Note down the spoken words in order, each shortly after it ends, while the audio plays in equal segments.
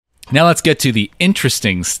Now let's get to the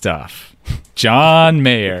interesting stuff. John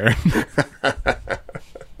Mayer.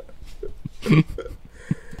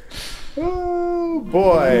 Oh,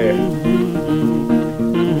 boy.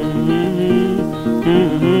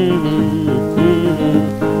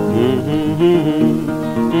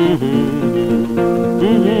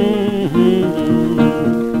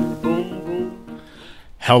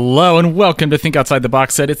 Hello and welcome to Think Outside the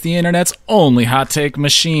Box Set. It's the internet's only hot take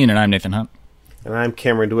machine, and I'm Nathan Hunt. And I'm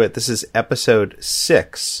Cameron DeWitt. This is episode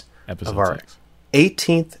 6 of our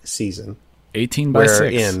 18th season. 18 by 6.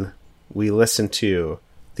 Wherein we listen to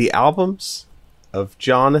the albums of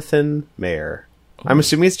Jonathan Mayer. Oh. I'm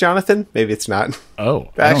assuming it's Jonathan. Maybe it's not. Oh,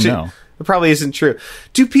 actually, I don't know. It probably isn't true.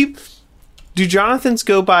 Do Jonathans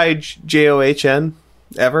go by John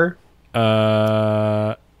ever?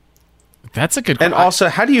 That's a good And question. also,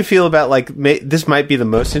 how do you feel about, like, this might be the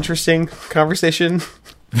most interesting conversation?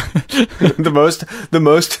 the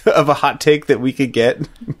most of a hot take that we could get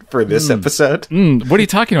for this episode. What are you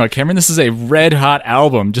talking about, Cameron? This is a red hot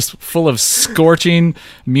album, just full of scorching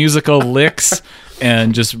musical licks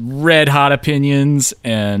and just red hot opinions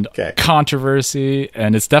and controversy,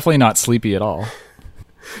 and it's definitely not sleepy at all.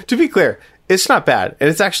 To be clear, it's not bad, and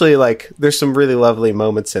it's actually, like, there's some really lovely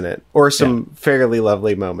moments in it, or some fairly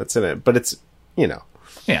lovely moments in it, but it's,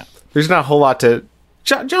 there's not a whole lot to...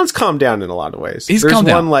 John's calmed down in a lot of ways. He's calmed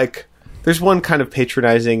down. There's one kind of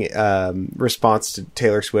patronizing response to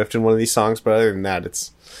Taylor Swift in one of these songs, but other than that,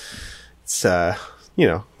 it's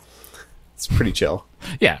pretty chill.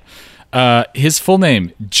 Yeah. His full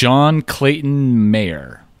name, John Clayton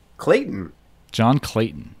Mayer. Clayton? John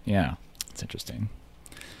Clayton. Yeah. That's interesting.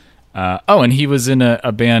 And he was in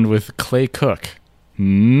a band with Clay Cook.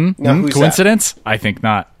 Coincidence? That? I think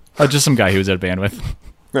not. Oh, just some guy he was in a band with.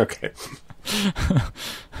 Okay.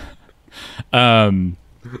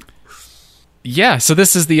 So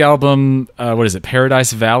this is the album, what is it,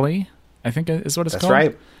 Paradise Valley, I think is what it's called.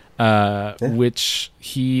 That's right. Which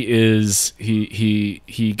he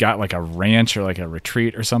got like a ranch or like a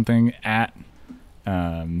retreat or something at.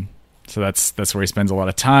 So that's where he spends a lot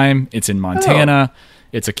of time. It's in Montana.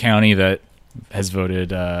 It's a county that has voted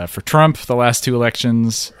for Trump the last 2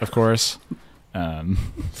 elections, of course.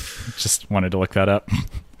 Just wanted to look that up.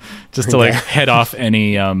 Just to head off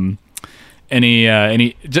any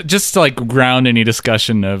just to ground any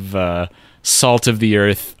discussion of salt of the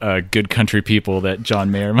earth, good country people that John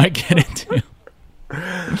Mayer might get into.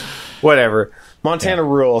 Whatever. Montana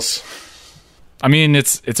rules. I mean,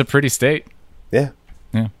 it's a pretty state. Yeah.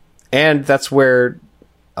 And that's where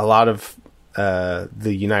a lot of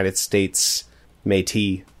the United States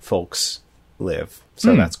Métis folks live.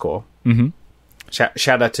 So that's cool. Mm-hmm.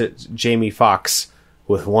 Shout out to Jamie Foxx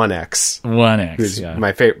with 1X. 1X, who's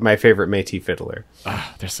my favorite Métis fiddler.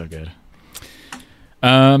 Ah, they're so good.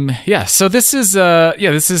 So this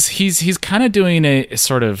is he's kind of doing a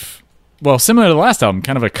sort of, well, similar to the last album,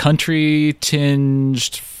 kind of a country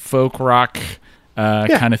tinged folk rock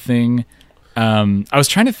kind of thing. I was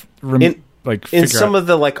trying to in some of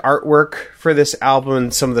the artwork for this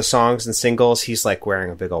album, some of the songs and singles, he's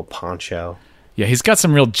wearing a big old poncho. Yeah, he's got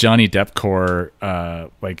some real Johnny Depp-core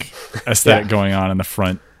aesthetic going on in the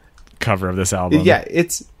front cover of this album. Yeah,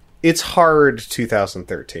 it's hard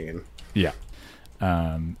 2013. Yeah.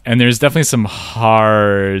 And there's definitely some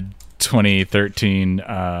hard 2013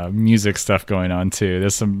 music stuff going on too.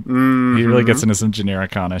 There's some he really gets into some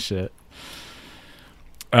Genericana shit.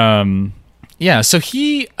 So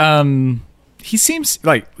he seems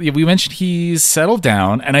like, we mentioned, he's settled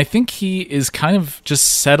down, and I think he is kind of just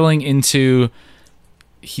settling into,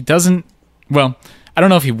 I don't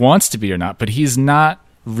know if he wants to be or not, but he's not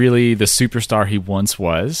really the superstar he once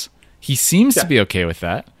was. He seems to be okay with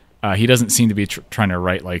that. He doesn't seem to be trying to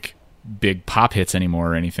write big pop hits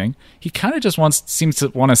anymore or anything. He kind of just seems to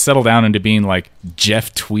want to settle down into being like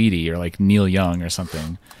Jeff Tweedy or like Neil Young or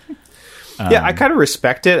something. I kind of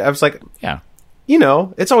respect it. I was like,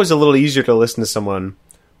 it's always a little easier to listen to someone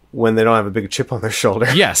when they don't have a big chip on their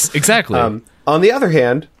shoulder. Yes, exactly. On the other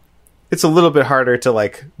hand, it's a little bit harder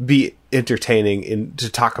to be entertaining to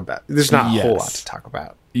talk about. There's not a whole lot to talk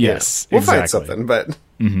about. Yes, we'll find something, but.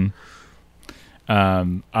 Mm-hmm.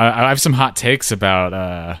 I have some hot takes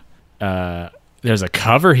about. There's a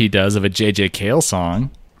cover he does of a J.J. Cale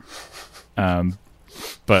song,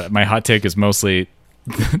 but my hot take is mostly.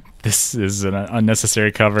 This is an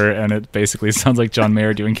unnecessary cover, and it basically sounds like John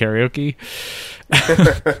Mayer doing karaoke.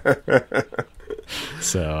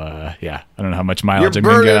 So, I don't know how much mileage I'm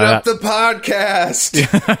going to get out of that. You're burning up the podcast.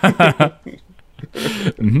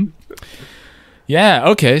 Mm-hmm. Yeah,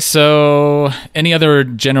 okay, so any other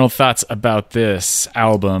general thoughts about this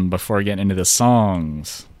album before getting into the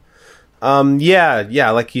songs?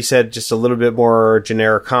 Yeah, like you said, just a little bit more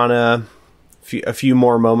Genericana, a few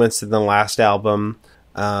more moments than the last album.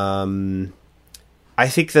 I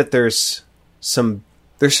think that there's some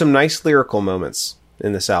nice lyrical moments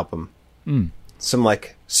in this album. Some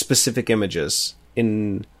like specific images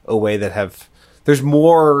in a way that there's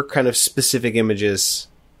more kind of specific images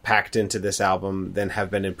packed into this album than have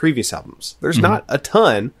been in previous albums. There's not a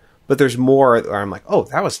ton, but there's more where I'm like, oh,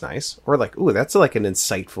 that was nice. Or like, ooh, that's like an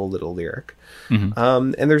insightful little lyric.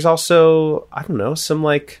 And there's also, I don't know, some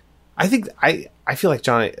like, I feel like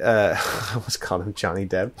Johnny, I almost called him Johnny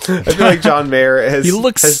Depp. I feel like John Mayer has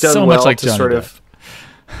done so well much like to Johnny sort of,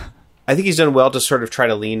 I think he's done well to sort of try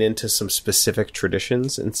to lean into some specific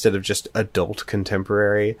traditions instead of just adult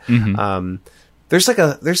contemporary. There's like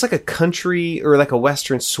a country or like a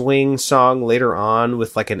Western swing song later on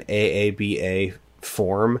with like an AABA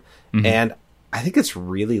form. And I think it's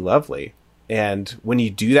really lovely. And when you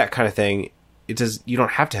do that kind of thing, you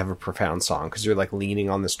don't have to have a profound song because you're like leaning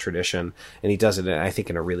on this tradition, and he does it, I think,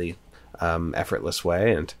 in a really effortless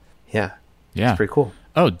way. And yeah, it's pretty cool.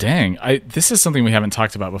 Oh, dang. This is something we haven't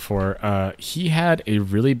talked about before. He had a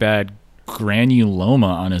really bad granuloma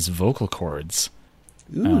on his vocal cords.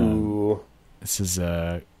 Ooh. This is,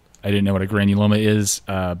 I didn't know what a granuloma is,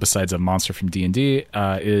 besides a monster from D&D,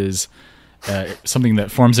 is something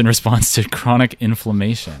that forms in response to chronic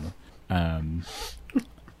inflammation.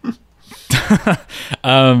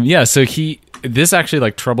 So this actually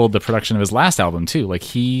like troubled the production of his last album too. Like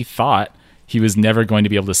he thought he was never going to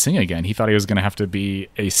be able to sing again. He thought he was going to have to be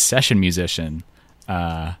a session musician,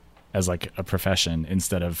 as like a profession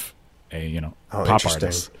instead of a, pop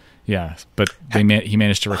artist. Yeah. But he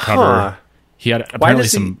managed to recover. He had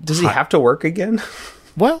apparently does he have to work again?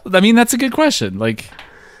 Well, I mean, that's a good question. Like,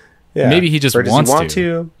 maybe he just wants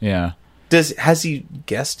to. Yeah. Has he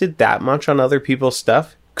guested that much on other people's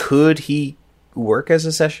stuff? Could he work as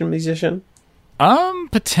a session musician?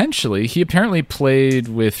 Potentially. He apparently played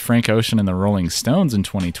with Frank Ocean and the Rolling Stones in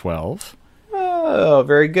 2012. Oh,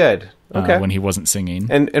 very good. Okay. When he wasn't singing.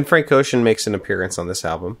 And Frank Ocean makes an appearance on this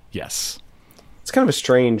album. Yes. It's kind of a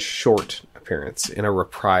strange short appearance in a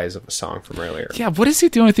reprise of a song from earlier. Yeah, what is he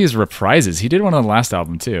doing with these reprises? He did one on the last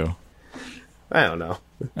album too. I don't know.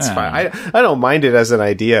 It's fine. I don't mind it as an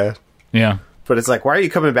idea. Yeah. But it's like, why are you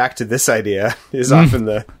coming back to this idea? Is often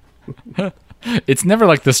the... It's never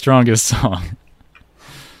like the strongest song.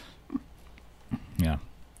 Yeah.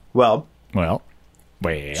 Well.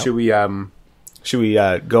 Should we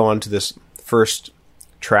go on to this first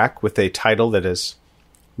track with a title that is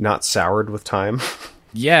not soured with time?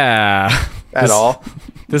 Yeah. At all?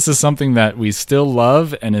 This is something that we still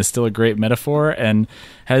love and is still a great metaphor and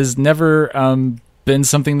has never been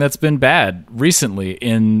something that's been bad recently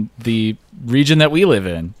in the region that we live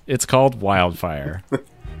in. It's called Wildfire.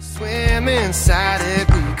 Swim inside it,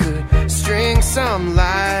 we could string some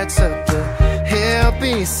lights up the hill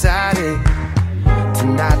beside it.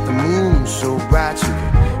 Tonight the moon's so bright you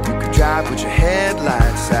could drive with your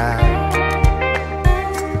headlights out.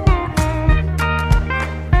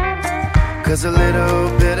 'Cause a little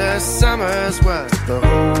bit of summer's what the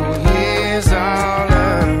whole year's all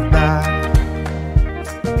about.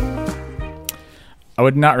 I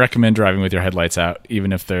would not recommend driving with your headlights out,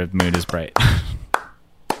 even if the moon is bright.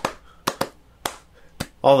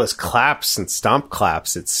 All those claps and stomp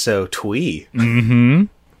claps, it's so twee. Mm-hmm.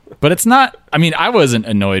 But it's not, I mean, I wasn't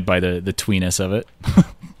annoyed by the tweeness of it.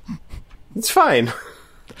 It's fine.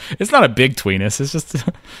 It's not a big tweeness, it's just,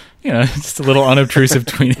 just a little unobtrusive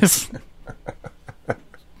tweeness.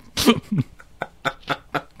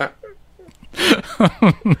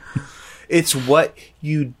 It's what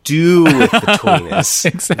you do with the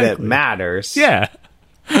tweeness that matters. Yeah.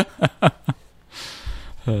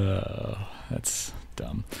 That's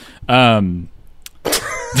dumb.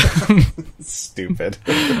 Stupid.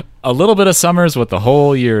 A little bit of summer is what the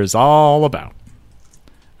whole year is all about.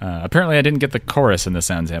 Apparently I didn't get the chorus in the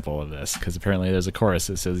sound sample of this, because apparently there's a chorus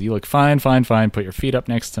that says, "You look fine, fine, fine, put your feet up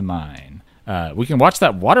next to mine. We can watch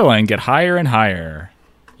that waterline get higher and higher.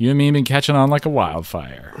 You and me have been catching on like a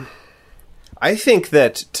wildfire." I think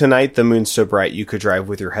that tonight the moon's so bright you could drive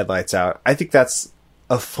with your headlights out. I think that's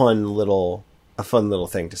a fun little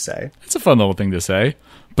thing to say. It's a fun little thing to say,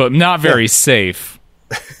 but not very safe.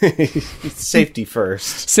 Safety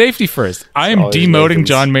first. Safety first. I am demoting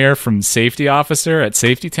John Mayer from safety officer at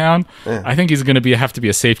Safety Town. Yeah. I think he's going to have to be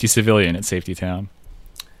a safety civilian at Safety Town.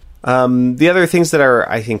 The other things that are,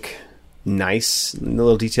 I think, nice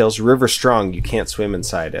little details. River Strong, you can't swim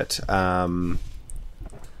inside it.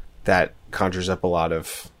 That conjures up a lot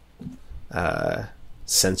of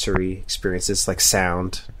sensory experiences like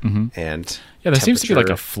sound and there seems to be like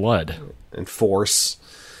a flood and force.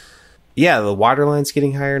 Yeah, the water line's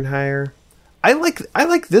getting higher and higher. I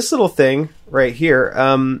like this little thing right here.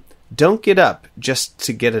 Don't get up just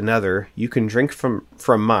to get another. You can drink from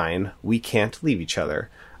mine. We can't leave each other.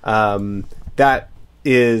 That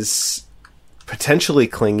is potentially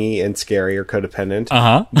clingy and scary or codependent.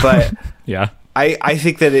 But yeah, I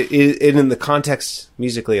think that it in the context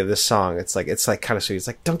musically of this song, it's like kind of sweet. It's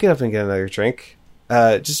like, don't get up and get another drink.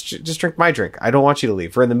 Just drink my drink. I don't want you to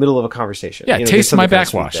leave. We're in the middle of a conversation. Yeah, taste my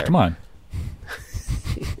backwash. Come on.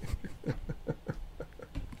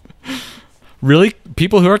 Really,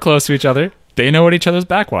 people who are close to each other, they know what each other's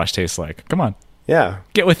backwash tastes like. Come on. Yeah.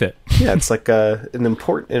 Get with it. Yeah, it's like an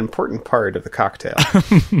important part of the cocktail.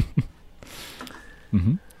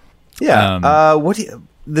 Yeah.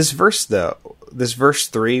 This verse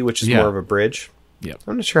 3, which is more of a bridge. Yep.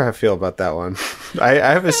 I'm not sure how I feel about that one. I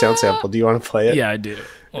have a sound sample. Do you want to play it? Yeah, I do.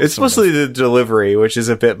 Well, it's mostly the delivery, which is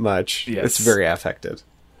a bit much. Yes. It's very affected.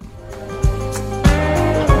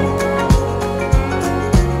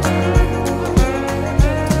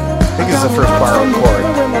 I think it's the first borrowed chord.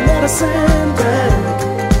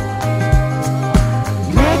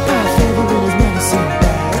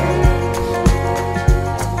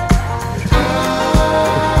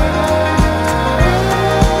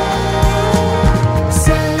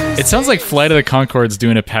 It sounds like Flight of the Conchords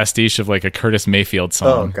doing a pastiche of like a Curtis Mayfield song.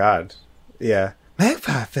 Oh, God. Yeah.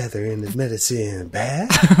 Magpie feather in his medicine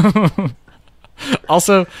bag.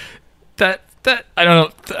 Also, that I don't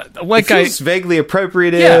know, a white guy vaguely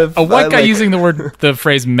appropriative. Yeah, a white guy using the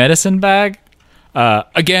phrase medicine bag.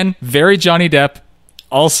 Again, very Johnny Depp.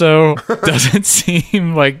 Also, doesn't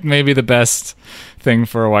seem like maybe the best thing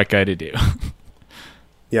for a white guy to do.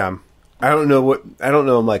 Yeah, I don't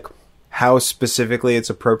know like how specifically it's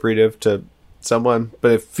appropriative to someone,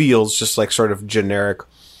 but it feels just like sort of generic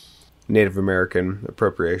Native American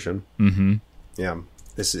appropriation. Mm-hmm. Yeah,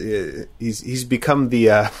 he's become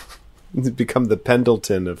the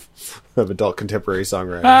Pendleton of adult contemporary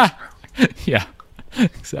songwriting. Yeah,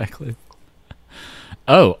 exactly.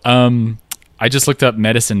 Oh, I just looked up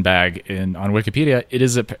medicine bag on Wikipedia. It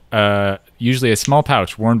is usually a small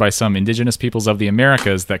pouch worn by some indigenous peoples of the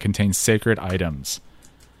Americas that contains sacred items.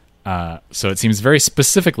 So it seems very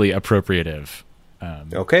specifically appropriative.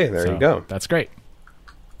 Okay, there you go. That's great.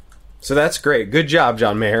 So that's great. Good job,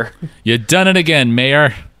 John Mayer. You done it again,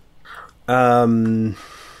 Mayer. Yeah,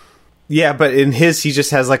 but in his, he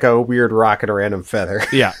just has like a weird rock and a random feather.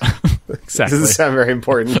 Yeah, exactly. Doesn't sound very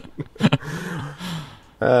important.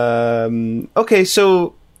 Okay,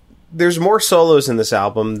 so there's more solos in this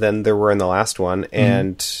album than there were in the last one,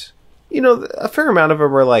 and a fair amount of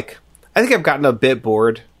them are like, I think I've gotten a bit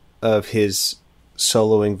bored of his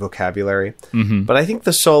soloing vocabulary, but I think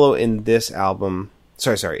the solo in this album,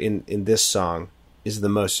 in this song, is the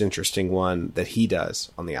most interesting one that he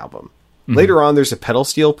does on the album. Later on, there's a pedal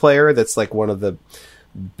steel player that's like one of the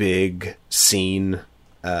big scene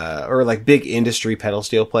or like big industry pedal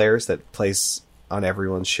steel players that plays on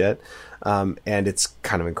everyone's shit, and it's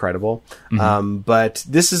kind of incredible. But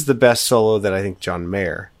this is the best solo that I think John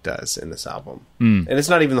Mayer does in this album, and it's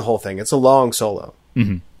not even the whole thing; it's a long solo.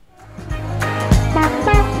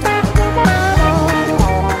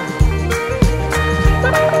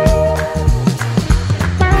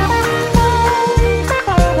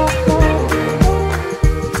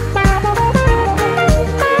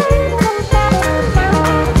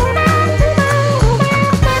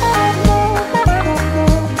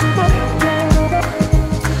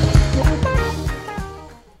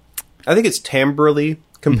 I think it's timbrally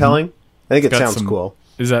compelling. I think it sounds cool.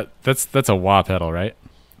 Is that's a wah pedal, right?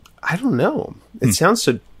 I don't know. It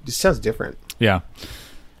sounds different. Yeah.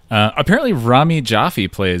 Apparently, Rami Jaffe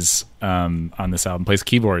plays on this album. Plays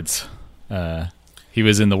keyboards. He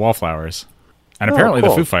was in the Wallflowers, and apparently the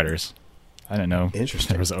Foo Fighters. I don't know. Interesting.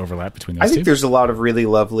 There was an overlap between those two. I think there's a lot of really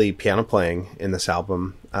lovely piano playing in this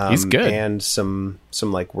album. He's good, and some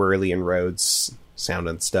like Worley and Rhodes sound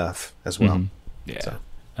and stuff as well. Yeah. So.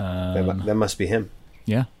 That must be him.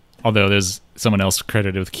 Yeah. Although there's someone else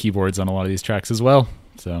credited with keyboards on a lot of these tracks as well.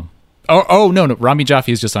 So, no, Rami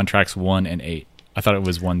Jaffe is just on tracks 1 and 8. I thought it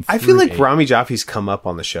was 1 through I feel like 8. Rami Jaffe's come up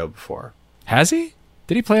on the show before. Has he?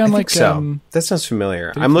 Did he play on I think so. That sounds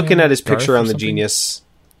familiar. I'm looking at his picture on the Genius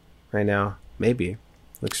right now. Maybe.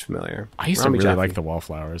 Looks familiar. I used to really like the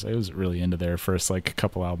Wallflowers. I was really into their first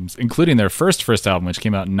couple albums, including their first album, which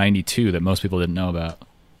came out in '92 that most people didn't know about.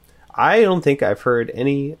 I don't think I've heard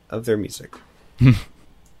any of their music.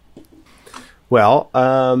 Well,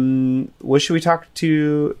 what should we talk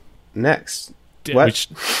to next? What?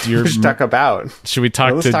 Dear, should talk about? Should we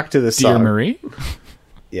talk? Let's talk to the Dear song. Marie.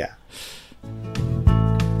 Yeah.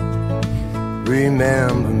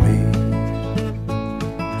 Remember me.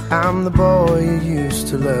 I'm the boy you used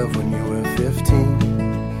to love when you were 15.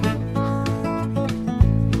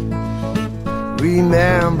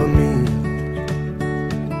 Remember me.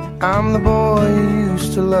 I'm the boy you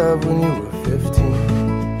used to love when you were 15.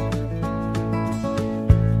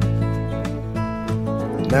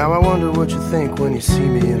 Now I wonder what you think when you see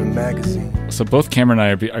me in a magazine. So both Cameron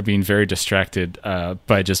and I are being very distracted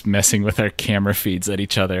by just messing with our camera feeds at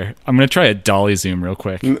each other. I'm going to try a dolly zoom real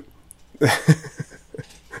quick.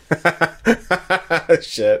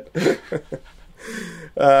 Shit.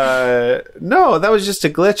 No, that was just a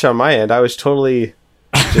glitch on my end. I was totally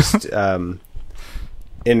just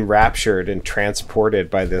enraptured and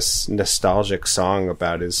transported by this nostalgic song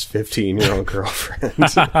about his 15-year-old girlfriend.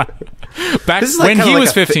 Back This is like when he kinda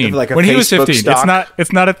was like a 15. like a When he was Facebook 15. stock.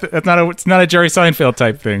 It's not a Jerry Seinfeld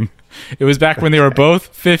type thing. It was back when they were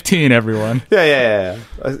both 15. Everyone. Yeah.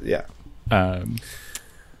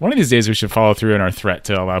 One of these days we should follow through on our threat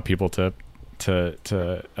to allow people to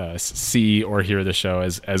see or hear the show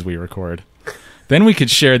as we record. Then we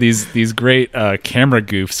could share these great camera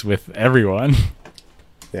goofs with everyone.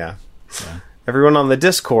 Yeah. Everyone on the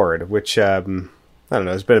Discord, which I don't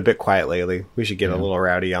know, has been a bit quiet lately. We should get a little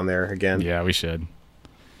rowdy on there again. Yeah, we should.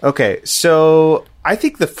 Okay, so I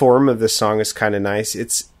think the form of this song is kind of nice.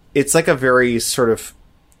 It's like a very sort of,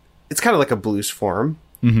 it's kind of like a blues form.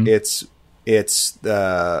 Mm-hmm. It's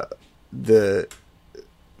the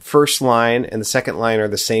first line and the second line are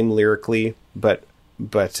the same lyrically, but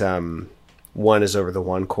one is over the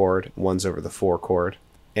 1 chord, one's over the 4 chord,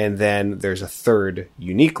 and then there's a third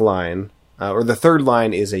unique line, or the third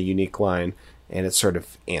line is a unique line, and it sort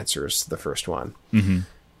of answers the first one. Mm-hmm.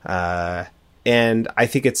 And I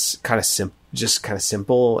think it's kind of just kind of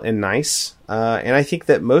simple and nice. And I think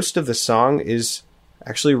that most of the song is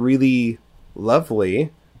actually really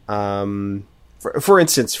lovely. For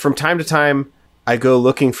instance, from time to time, I go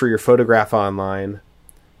looking for your photograph online.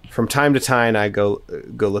 From time to time, I go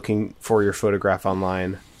looking for your photograph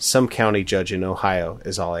online. Some county judge in Ohio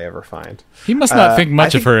is all I ever find. He must not think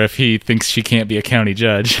much of her if he thinks she can't be a county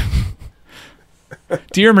judge.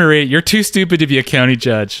 Dear Marie, you're too stupid to be a county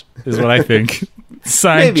judge, is what I think.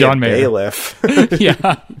 Signed, Maybe John a Mayer. bailiff.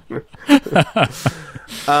 Yeah.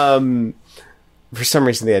 For some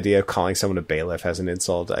reason, the idea of calling someone a bailiff as an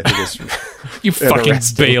insult, I think is You fucking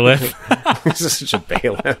arresting. bailiff. He's such a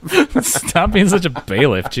bailiff. Stop being such a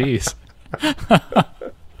bailiff. Jeez.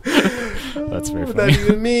 That's very What funny. does that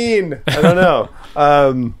even mean? I don't know.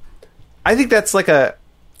 I think that's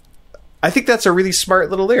a really smart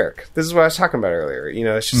little lyric. This is what I was talking about earlier. You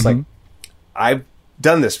know, it's just like, I've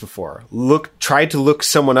done this before. Tried to look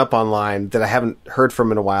someone up online that I haven't heard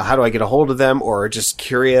from in a while. How do I get a hold of them? Or just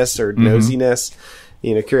curious or nosiness,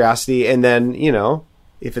 curiosity. And then,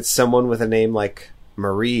 if it's someone with a name like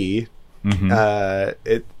Marie, you're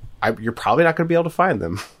probably not going to be able to find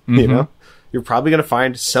them. You're probably going to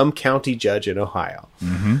find some county judge in Ohio.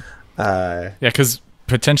 Yeah, because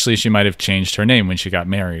potentially she might have changed her name when she got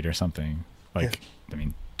married or something.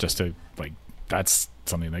 Just to that's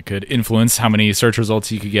something that could influence how many search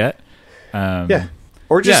results you could get.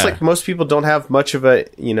 Or just like most people don't have much of an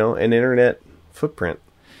internet footprint.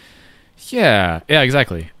 Yeah,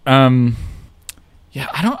 exactly. I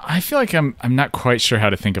feel like I'm not quite sure how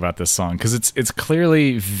to think about this song because it's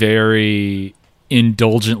clearly very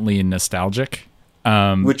indulgently nostalgic.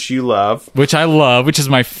 Which you love. Which I love, which is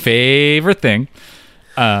my favorite thing.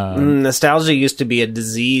 Nostalgia used to be a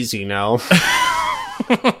disease,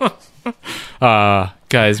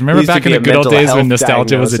 Guys, remember back in the good old days when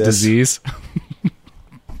nostalgia was a disease?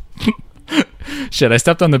 Shit, I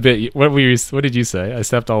stepped on the bit. What did you say? I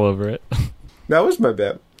stepped all over it. That was my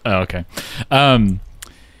bit. Oh, okay.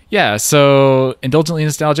 So indulgently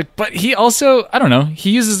nostalgic, but he also, I don't know,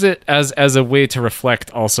 he uses it as a way to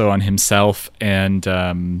reflect also on himself, and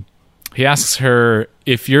he asks her,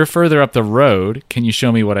 if you're further up the road, can you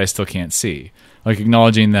show me what I still can't see? Like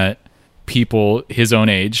acknowledging that people his own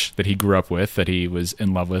age that he grew up with, that he was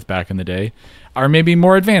in love with back in the day, are maybe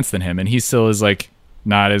more advanced than him, and he still is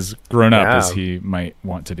not as grown up as he might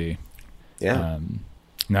want to be. Yeah.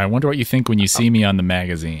 Now I wonder what you think when you see me on the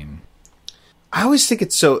magazine. I always think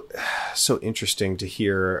it's so interesting to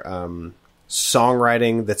hear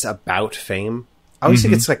songwriting that's about fame. I always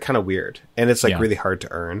think it's kind of weird, and it's really hard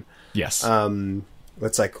to earn. Yes.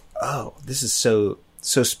 It's like, oh, this is so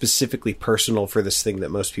specifically personal for this thing that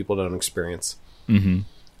most people don't experience.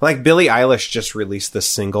 Like Billie Eilish just released this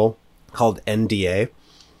single called NDA,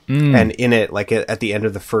 And in it, like at the end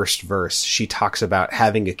of the first verse, she talks about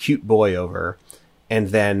having a cute boy over, and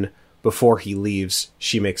then before he leaves,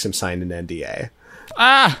 she makes him sign an NDA.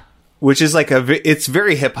 Which is like it's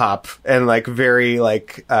very hip hop and like very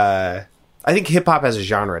like, I think hip hop as a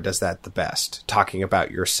genre does that the best, talking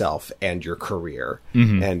about yourself and your career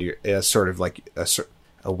and your, sort of like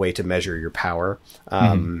a way to measure your power.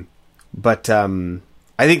 But I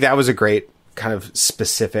think that was a great kind of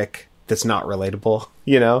specific that's not relatable,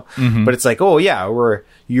 you know, but it's like, oh yeah,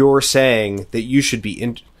 you're saying that you should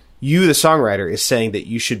be you, the songwriter, is saying that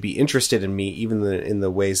you should be interested in me, even in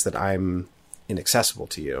the ways that I'm inaccessible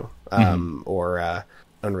to you, or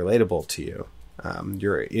unrelatable to you.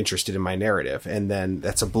 You're interested in my narrative. And then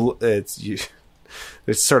that's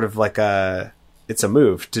it's sort of like it's a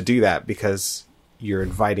move to do that because you're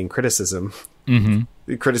inviting criticism,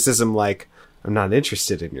 criticism like, I'm not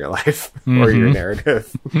interested in your life or your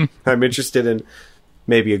narrative. I'm interested in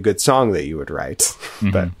maybe a good song that you would write.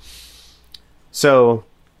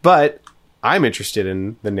 But I'm interested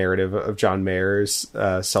in the narrative of John Mayer's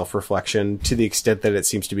self-reflection to the extent that it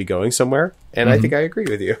seems to be going somewhere. And I think I agree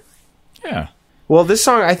with you. Yeah. Well, this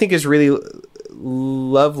song I think is really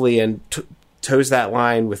lovely and toes that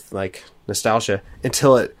line with like nostalgia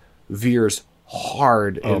until it veers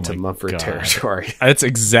hard into Mumford territory. That's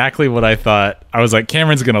exactly what I thought. I was like,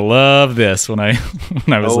 Cameron's gonna love this when I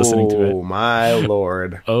was listening to it. Oh my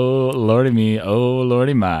lord. Oh lordy me. Oh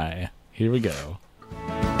lordy my. Here we go.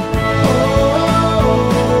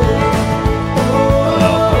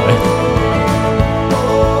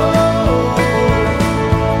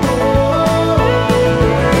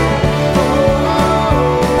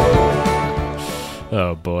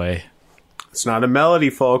 Oh boy. It's not a melody,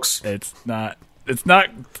 folks. It's not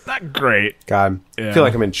great. God, I feel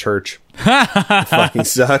like I'm in church. It fucking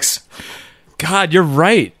sucks. God, you're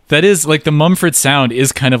right. That is like the Mumford sound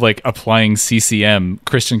is kind of like applying CCM,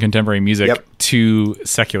 Christian contemporary music, to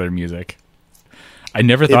secular music. I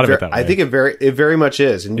never thought of it that way. I think it very much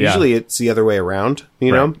is, and usually it's the other way around.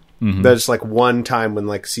 You know, there's like one time when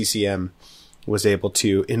like CCM was able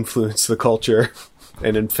to influence the culture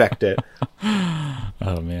and infect it.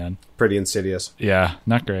 Oh man, pretty insidious. Yeah,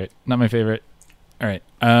 not great. Not my favorite. All right.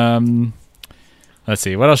 Let's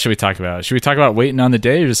see. What else should we talk about? Should we talk about Waiting on the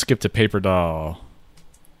Day or just skip to Paper Doll?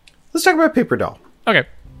 Let's talk about Paper Doll. Okay.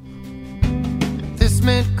 This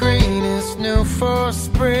mint green is new for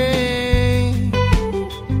spring.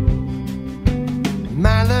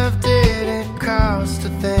 My love didn't cost a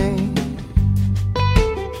thing.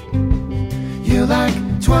 You like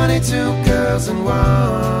 22 girls in one,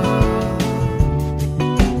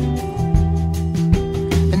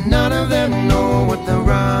 and none of them know what they're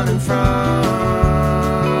running from.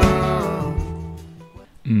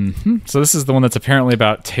 So this is the one that's apparently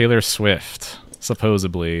about Taylor Swift,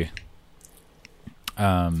 supposedly.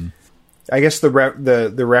 I guess the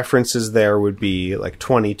references there would be like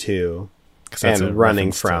 22 and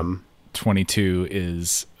running from. 22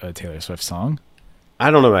 is a Taylor Swift song.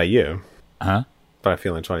 I don't know about you. Huh? But I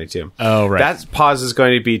feel like 22. Oh, right. That pause is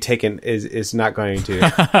going to be taken, is not going to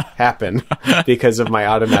happen because of my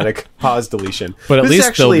automatic pause deletion. But at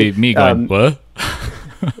least there'll be me going, what?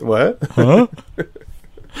 What? Huh?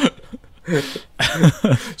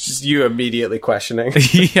 Just you immediately questioning.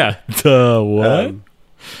 Yeah. The what?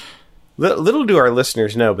 Little do our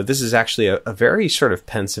listeners know, but this is actually a very sort of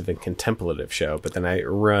pensive and contemplative show. But then I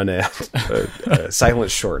run a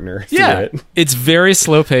silent shortener through it. It's very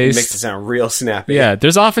slow paced. It makes it sound real snappy. Yeah,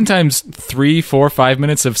 there's oftentimes 3, 4, 5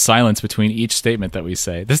 minutes of silence between each statement that we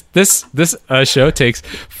say. This show takes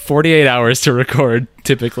 48 hours to record,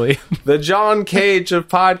 typically. The John Cage of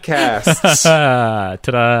podcasts.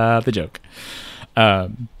 Ta-da! The joke.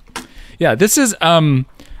 Yeah, this is.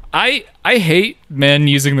 I hate men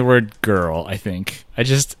using the word girl. I think I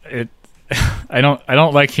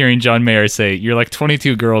don't like hearing John Mayer say you're like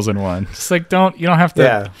 22 girls in one. Just like you don't have to.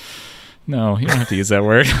 Yeah. No, you don't have to use that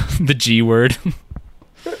word. The G word.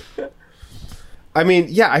 I mean,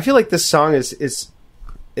 yeah, I feel like this song it's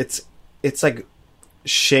like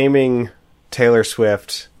shaming Taylor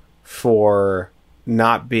Swift for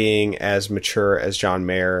not being as mature as John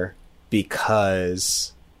Mayer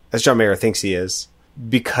as John Mayer thinks he is.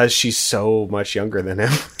 Because she's so much younger than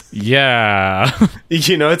him. Yeah.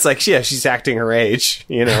 You know, it's like, yeah, she's acting her age,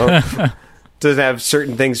 you know. Doesn't have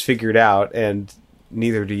certain things figured out, and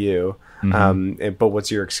neither do you. But what's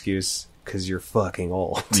your excuse? Because you're fucking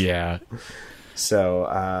old. Yeah. So,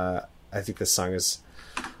 I think this song is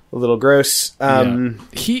a little gross.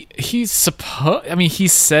 He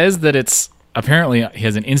says that it's... Apparently, he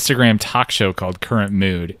has an Instagram talk show called Current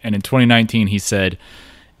Mood. And in 2019, he said...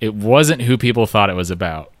 it wasn't who people thought it was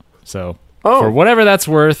about. So for whatever that's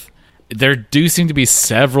worth, there do seem to be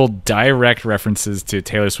several direct references to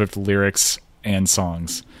Taylor Swift lyrics and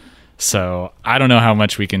songs. So I don't know how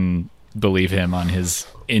much we can believe him on his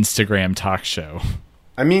Instagram talk show.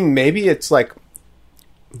 I mean, maybe it's like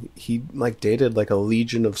he like dated like a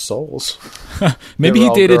legion of souls. Maybe he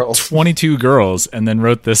dated girls. 22 girls and then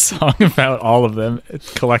wrote this song about all of them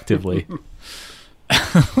collectively.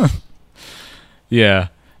 Yeah.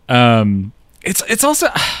 It's also,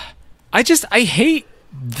 I hate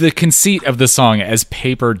the conceit of the song as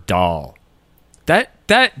Paper Doll.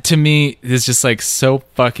 That to me is just like so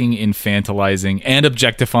fucking infantilizing and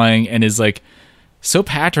objectifying, and is like so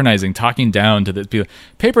patronizing, talking down to the people.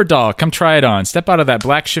 Paper doll, come try it on. Step out of that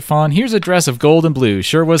black chiffon. Here's a dress of gold and blue.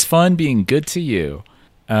 Sure was fun being good to you.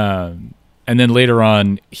 And then later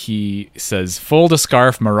on, he says, fold a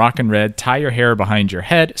scarf, Moroccan red, tie your hair behind your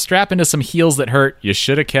head, strap into some heels that hurt. You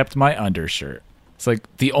should have kept my undershirt. It's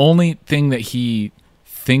like the only thing that he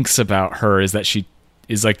thinks about her is that she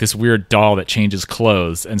is like this weird doll that changes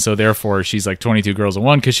clothes. And so therefore she's like 22 girls in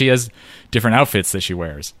one because she has different outfits that she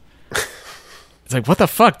wears. It's like, what the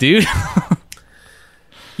fuck, dude?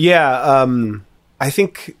 Yeah. I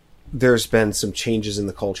think there's been some changes in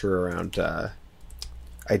the culture around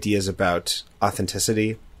ideas about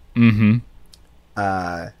authenticity. Mm-hmm.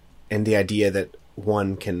 And the idea that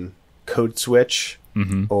one can code switch,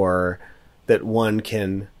 mm-hmm. or that one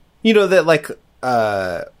can, that like,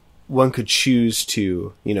 one could choose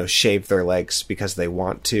to, shave their legs because they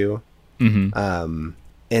want to. Mm-hmm.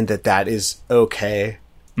 And that is okay.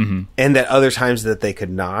 Mm-hmm. And that other times that they could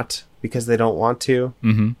not because they don't want to.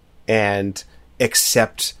 Mm-hmm. And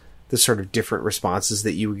accept the sort of different responses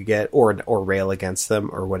that you would get, or rail against them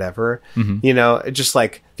or whatever. Mm-hmm. Just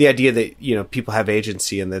like the idea that, people have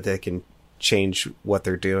agency and that they can change what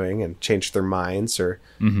they're doing and change their minds, or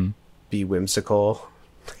mm-hmm. be whimsical,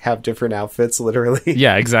 have different outfits, literally.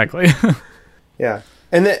 Yeah, exactly. Yeah.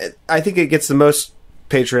 And I think it gets the most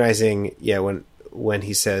patronizing, when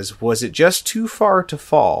he says, was it just too far to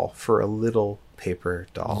fall for a little paper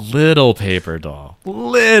doll? Little paper doll.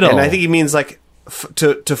 Little. And I think he means like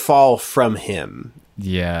to fall from him.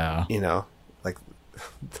 Yeah. Like.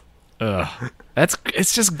 Ugh.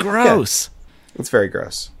 It's just gross. Yeah. It's very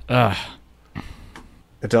gross. Ugh.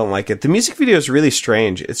 I don't like it. The music video is really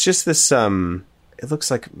strange. It's just this, it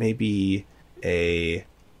looks like maybe a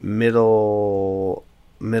middle-aged,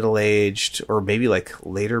 or maybe like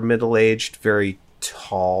later middle-aged, very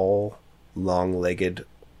tall, long-legged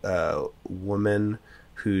woman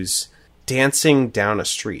who's dancing down a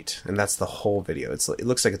street, and that's the whole video. It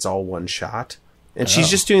looks like it's all one shot, and she's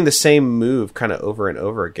just doing the same move kind of over and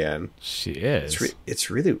over again. She is.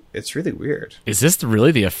 It's really weird. Is this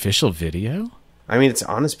really the official video? I mean, it's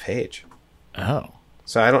on his page. Oh.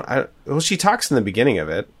 So well, she talks in the beginning of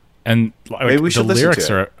it. And maybe we should the listen lyrics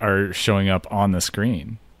to it. are showing up on the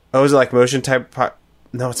screen. Oh, is it like motion type?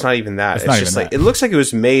 No, it's not even that. It's just like, it looks like it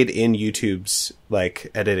was made in YouTube's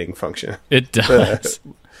like editing function. It does.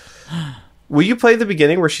 Will you play the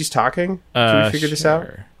beginning where she's talking? Can we figure this out?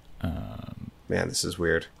 Man, this is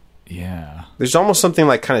weird. Yeah. There's almost something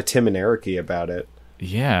like kind of Tim and Eric-y about it.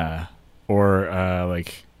 Yeah. Or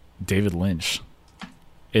like David Lynch.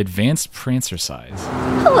 Advanced Prancer Size.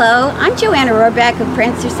 Hello, I'm Joanna Rohrback of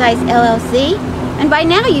Prancer Size LLC, and by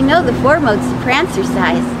now you know the 4 modes to Prancer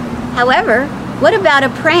Size. However, what about a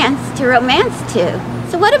prance to romance to?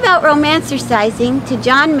 So what about romancercising to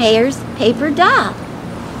John Mayer's Paper Doll?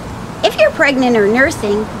 If you're pregnant or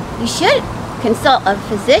nursing, you should consult a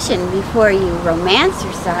physician before you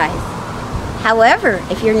romancercise. However,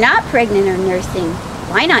 if you're not pregnant or nursing,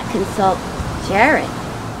 why not consult Jared?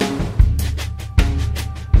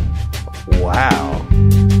 Wow.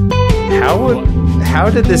 How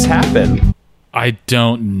did this happen? I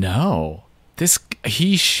don't know.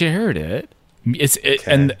 He shared it. Okay.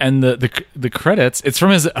 And the credits, it's from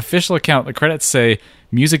his official account. The credits say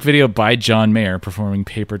music video by John Mayer performing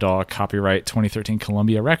Paper Doll, copyright 2013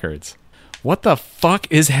 Columbia Records. What the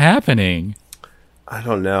fuck is happening? I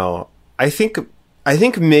don't know. I think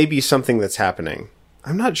maybe something that's happening.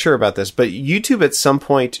 I'm not sure about this, but YouTube at some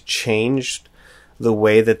point changed the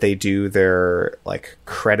way that they do their like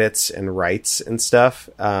credits and rights and stuff.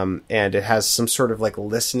 And it has some sort of like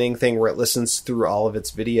listening thing where it listens through all of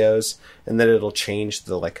its videos, and then it'll change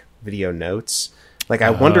the like video notes. Like,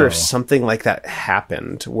 I wonder if something like that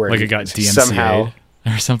happened where like it got DMCA'd somehow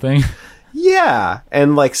or something. Yeah.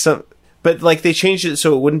 And like but like they changed it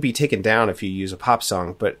so it wouldn't be taken down if you use a pop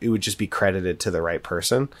song, but it would just be credited to the right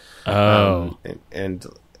person. Oh. And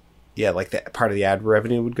yeah, like that part of the ad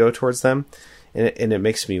revenue would go towards them. and it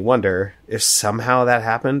makes me wonder if somehow that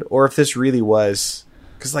happened, or if this really was,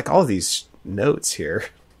 because like all of these notes here.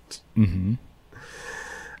 Mm-hmm.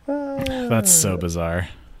 That's so bizarre.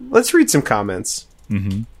 Let's read some comments.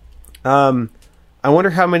 Mm-hmm. I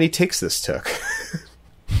wonder how many takes this took.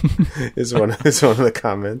 is one of the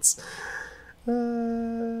comments.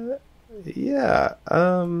 Did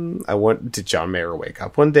John Mayer wake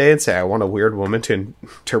up one day and say, "I want a weird woman to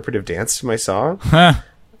interpretive dance to my song"?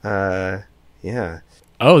 Yeah.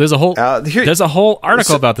 Oh, there's a whole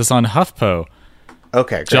article about this on HuffPo.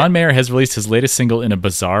 Okay, great. John Mayer has released his latest single in a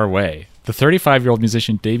bizarre way. The 35-year-old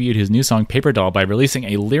musician debuted his new song Paper Doll by releasing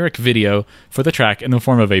a lyric video for the track in the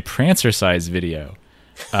form of a Prancercise video.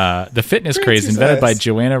 The fitness craze invented by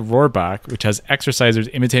Joanna Rohrbach, which has exercisers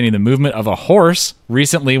imitating the movement of a horse,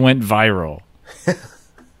 recently went viral.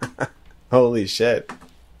 Holy shit.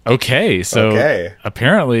 Okay, so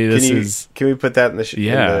apparently this is... Can we put that in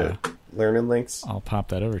the learning links? I'll pop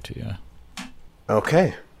that over to you.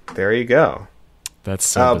 Okay, there you go. That's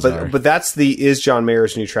so bizarre. But that's Is John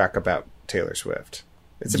Mayer's new track about Taylor Swift.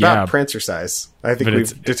 It's about Prancercise. I think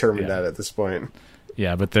we've determined that at this point.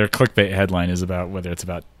 Yeah, but their clickbait headline is about whether it's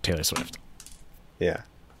about Taylor Swift. Yeah.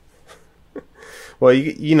 Well,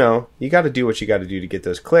 you got to do what you got to do to get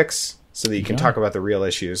those clicks so that you can talk about the real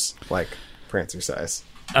issues like Prancercise.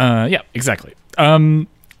 Yeah, exactly.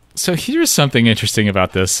 So here's something interesting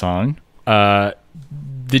about this song.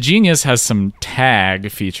 The Genius has some tag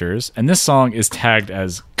features, and this song is tagged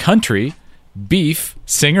as country, beef,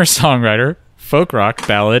 singer-songwriter, folk rock,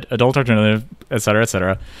 ballad, adult alternative, etc.,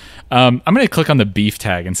 etc. I'm going to click on the beef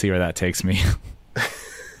tag and see where that takes me.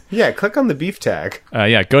 Yeah, click on the beef tag.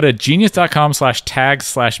 Go to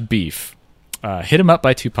genius.com/tag/beef. Hit 'Em Up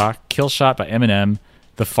by Tupac, Kill Shot by Eminem,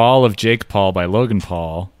 The Fall of Jake Paul by Logan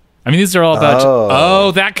Paul. I mean, these are all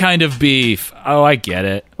about... that kind of beef. Oh, I get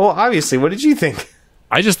it. Well, obviously, what did you think?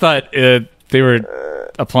 I just thought they were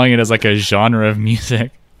applying it as like a genre of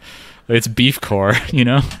music. It's beefcore, you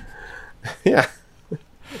know? Yeah.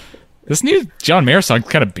 This new John Mayer song is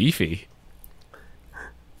kind of beefy.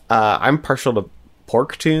 I'm partial to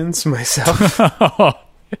pork tunes myself.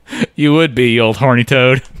 You would be, you old horny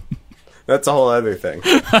toad. That's a whole other thing.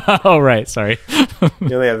 Oh, right. Sorry.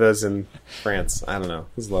 You only have those in France. I don't know.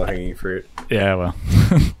 This is low-hanging fruit. Yeah, well.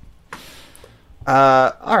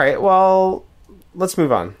 All right. Well, let's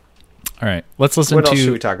move on. All right. What else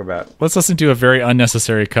should we talk about? Let's listen to a very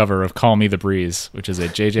unnecessary cover of Call Me the Breeze, which is a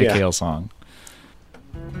J.J. Cale song.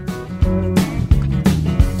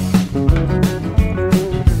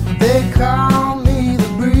 They call me the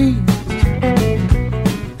breeze.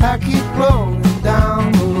 I keep blowing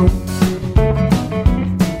down the road.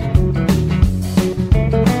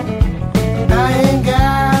 I ain't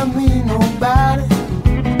got me nobody.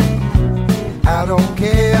 I don't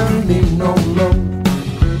care me no love.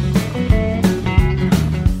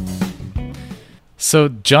 So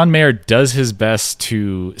John Mayer does his best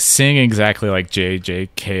to sing exactly like J.J.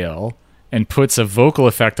 Cale and puts a vocal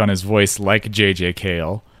effect on his voice like J.J.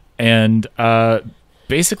 Cale, and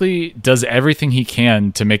basically does everything he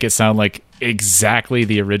can to make it sound like exactly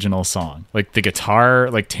the original song. Like the guitar,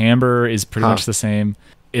 like timbre is pretty much the same.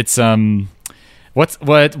 It's what's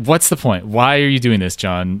the point? Why are you doing this,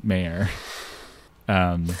 John Mayer?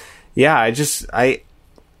 Yeah,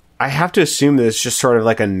 I have to assume that it's just sort of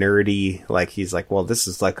like a nerdy, like he's like, well, this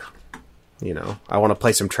is like, you know, I want to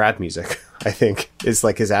play some trad music, I think is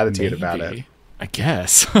like his attitude about it. I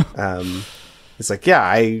guess. It's like, yeah,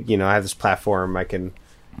 I have this platform, I can,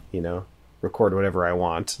 record whatever I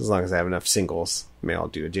want as long as I have enough singles. Maybe I'll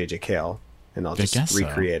do a J.J. Cale and I'll just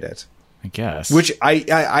recreate it. I guess. Which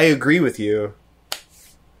I agree with you.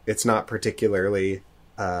 It's not particularly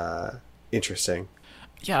interesting.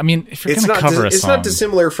 Yeah, I mean, if you're going to cover a song... It's not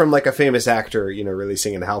dissimilar from, like, a famous actor,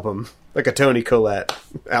 releasing an album. Like a Toni Collette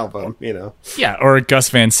album, Yeah, or Gus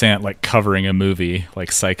Van Sant, like, covering a movie,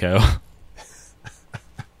 like Psycho.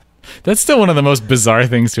 That's still one of the most bizarre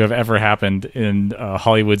things to have ever happened in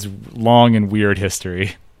Hollywood's long and weird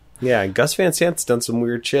history. Yeah, Gus Van Sant's done some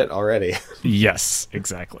weird shit already. Yes,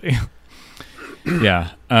 exactly. Yeah.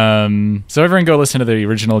 So everyone go listen to the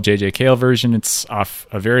original J.J. Cale version. It's off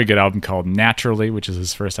a very good album called Naturally, which is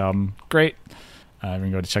his first album. Great.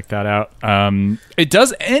 Everyone go to check that out. It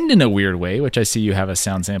does end in a weird way, which I see you have a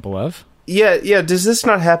sound sample of. Yeah. Does this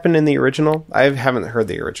not happen in the original? I haven't heard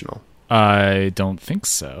the original. I don't think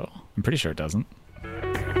so. I'm pretty sure it doesn't.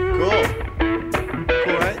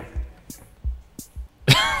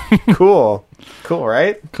 Cool. Cool, right? Cool,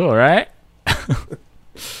 right? Cool, right?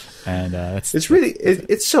 And it's really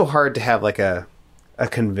it's so hard to have like a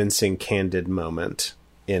convincing candid moment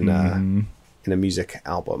in a music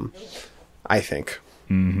album. I think.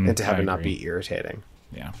 And to have it not be irritating.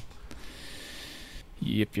 Yeah.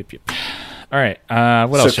 Yep. All right.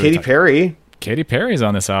 What else? So Katy Perry. Katy Perry's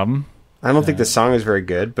on this album. I don't think the song is very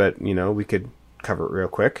good, but we could cover it real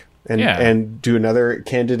quick and do another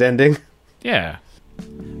candid ending. Yeah.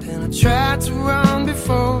 And I tried to run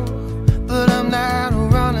before, but I'm not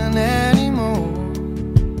running anymore.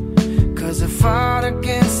 'Cause I fought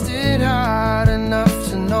against it hard enough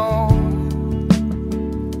to know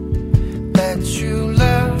that you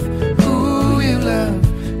love who you love,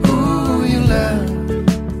 who you love.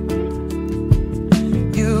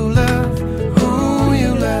 You love who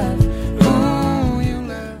you love, who you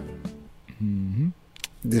love. Mm-hmm.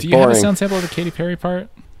 Do you have a sound sample of the Katy Perry part?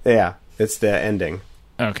 Yeah, it's the ending.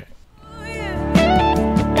 Okay.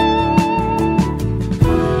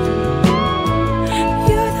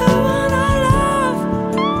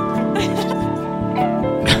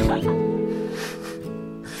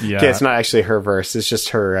 Yeah. Okay, it's not actually her verse. It's just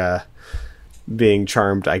her being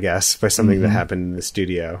charmed, I guess, by something that happened in the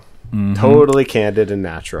studio. Totally candid and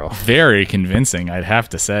natural. Very convincing, I'd have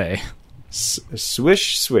to say.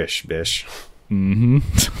 Swish, swish, bish.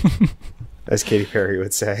 As Katy Perry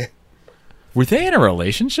would say. Were they in a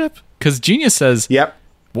relationship? Because Genius says, "Yep."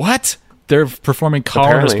 What? They're performing call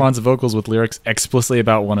and responsive vocals with lyrics explicitly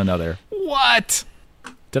about one another. What?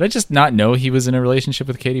 Did I just not know he was in a relationship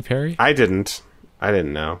with Katy Perry? I didn't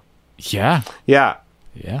know. Yeah. Yeah.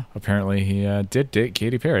 Yeah. Apparently he did date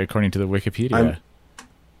Katy Perry, according to the Wikipedia.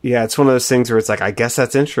 Yeah, it's one of those things where it's like, I guess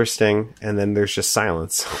that's interesting, and then there's just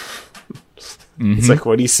silence. It's like,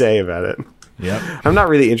 what do you say about it? Yep. I'm not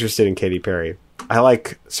really interested in Katy Perry. I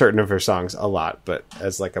like certain of her songs a lot, but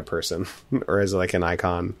as like a person or as like an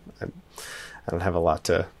icon, I don't have a lot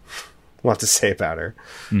to say about her.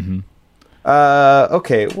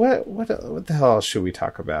 Okay, what the hell should we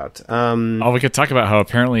talk about? We could talk about how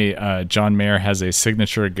apparently John Mayer has a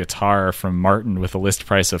signature guitar from Martin with a list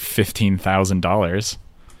price of $15,000.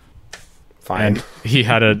 Fine. And he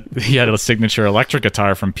had a signature electric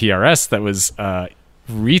guitar from PRS that was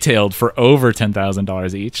retailed for over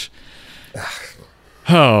 $10,000 each.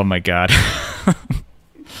 Oh my god.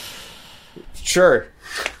 Sure.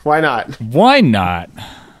 Why not? Why not?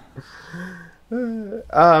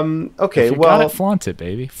 Okay, if you got it, flaunt it,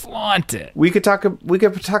 baby. Flaunt it. We could talk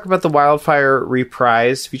about the Wildfire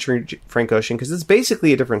reprise featuring Frank Ocean, because it's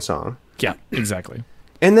basically a different song. Yeah, exactly.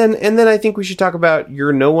 And then I think we should talk about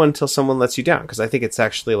You're No One Till Someone Lets You Down, because I think it's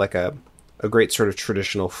actually like a great sort of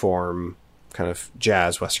traditional form, kind of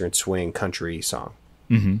jazz, western swing, country song.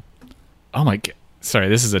 Oh my god. Sorry,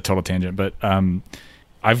 this is a total tangent, but I'm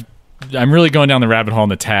really going down the rabbit hole in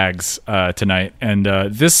the tags tonight, and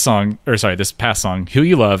this past song, "Who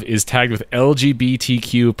You Love," is tagged with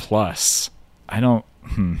LGBTQ+. I don't.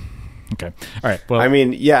 Okay, all right. Well, I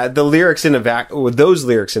mean, yeah, the lyrics in those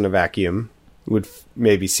lyrics in a vacuum would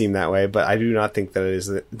maybe seem that way, but I do not think that is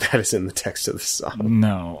in the text of the song.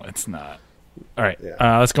 No, it's not. All right,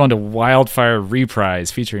 let's go into "Wildfire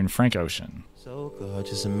Reprise" featuring Frank Ocean. So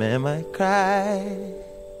gorgeous, a man might cry.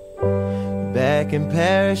 Back in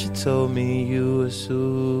Paris, you told me you were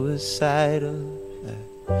suicidal.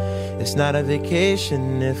 It's not a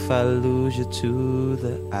vacation if I lose you to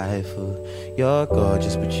the Eiffel. You're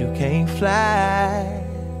gorgeous, but you can't fly.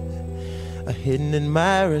 A hidden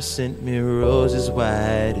admirer sent me roses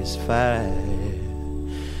white as fire.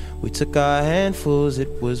 We took our handfuls,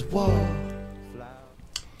 it was war.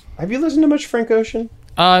 Have you listened to much Frank Ocean?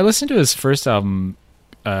 I listened to his first album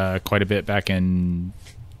quite a bit back in,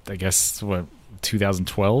 I guess,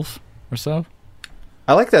 2012 or so.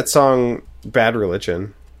 I like that song, Bad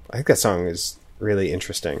Religion. I think that song is really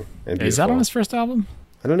interesting and beautiful. Is that on his first album?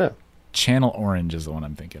 I don't know. Channel Orange is the one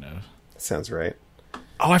I'm thinking of. That sounds right.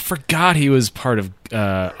 Oh, I forgot he was part of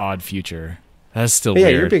Odd Future. That's still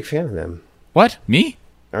weird. Yeah, you're a big fan of them. What? Me?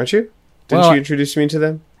 Aren't you? Didn't you introduce me to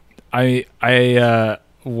them? I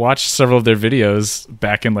watched several of their videos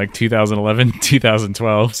back in like 2011,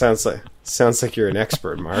 2012. Sounds like you're an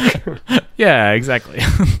expert, Mark. Yeah, exactly.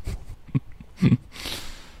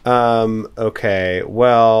 Okay.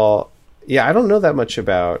 Well, yeah, I don't know that much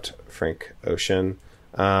about Frank Ocean.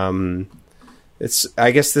 I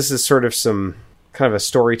guess this is sort of some kind of a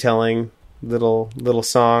storytelling little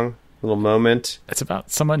song, little moment. It's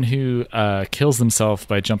about someone who kills themselves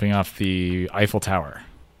by jumping off the Eiffel Tower.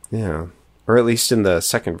 Yeah. Or at least in the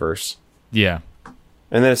second verse. Yeah.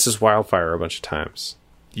 And then it says wildfire a bunch of times.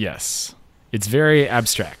 Yes. It's very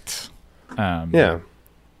abstract. Yeah.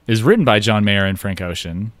 It was written by John Mayer and Frank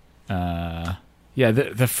Ocean. Yeah,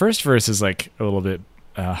 the first verse is like a little bit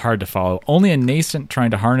hard to follow. Only a nascent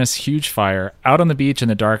trying to harness huge fire. Out on the beach in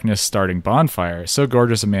the darkness, starting bonfire. So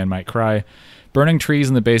gorgeous a man might cry. Burning trees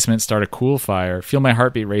in the basement, start a cool fire. Feel my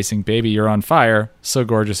heartbeat racing. Baby, you're on fire. So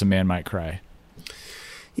gorgeous a man might cry.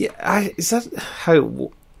 Yeah, is that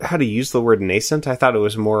how to use the word nascent? I thought it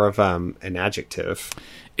was more of an adjective.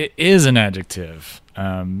 It is an adjective.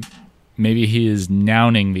 Maybe he is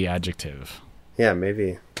nouning the adjective. Yeah,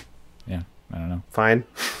 maybe. Yeah, I don't know. Fine.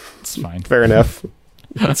 It's fine. Fair enough.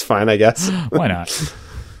 That's fine, I guess. Why not?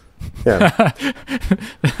 Yeah.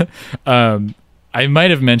 I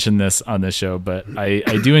might have mentioned this on this show, but I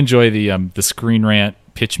do enjoy the Screen Rant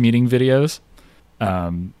pitch meeting videos.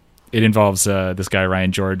 It involves this guy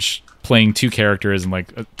Ryan George playing two characters and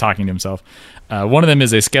like talking to himself. One of them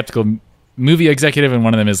is a skeptical movie executive, and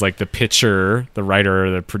one of them is like the pitcher, the writer,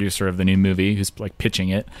 or the producer of the new movie who's like pitching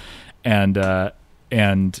it,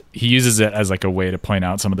 and he uses it as like a way to point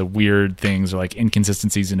out some of the weird things or like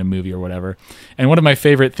inconsistencies in a movie or whatever. And one of my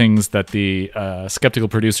favorite things that the skeptical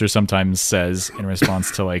producer sometimes says in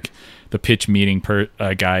response to like the pitch meeting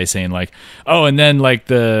guy saying like, oh, and then like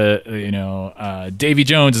Davy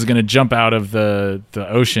Jones is going to jump out of the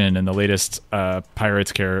ocean in the latest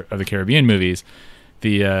Pirates of the Caribbean movies.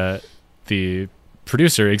 The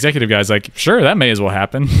producer executive guy's like, sure, that may as well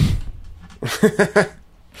happen.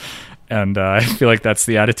 And I feel like that's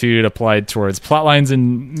the attitude applied towards plot lines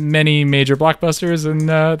in many major blockbusters, and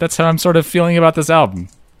that's how I'm sort of feeling about this album.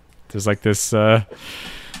 There's like this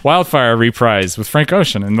Wildfire reprise with Frank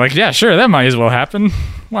Ocean, and like, yeah, sure, that might as well happen.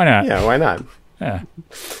 Why not? Yeah, why not? Yeah.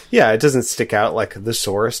 Yeah, it doesn't stick out like the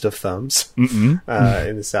sorest of thumbs in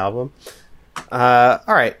this album. All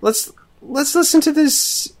right, let's listen to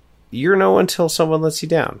this You're No One Till Someone Lets You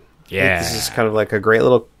Down. Yeah. This is kind of like a great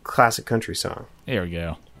little classic country song. There we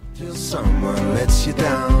go. Till someone lets you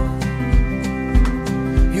down.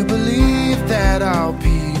 You believe that all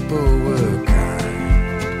people were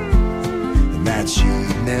kind, and that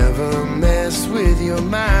you'd never mess with your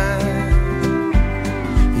mind.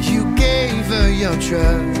 You gave her your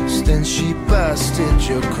trust and she busted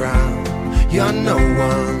your crown. You're no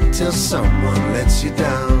one till someone lets you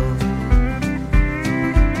down.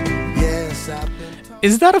 Yes, I've been told.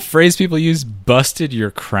 Is that a phrase people use, busted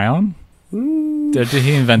your crown? Did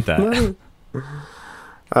he invent that?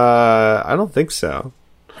 I don't think so.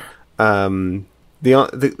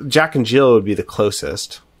 The Jack and Jill would be the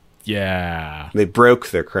closest. Yeah. They broke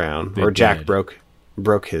their crown, They or Jack did.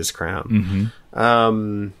 broke his crown.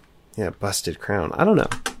 Yeah, busted crown. I don't know.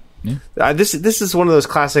 Yeah. This is one of those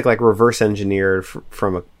classic like reverse engineered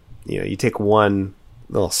from a you take one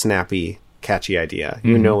little snappy catchy idea.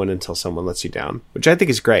 You're no one until someone lets you down, which I think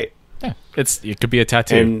is great. Yeah, it could be a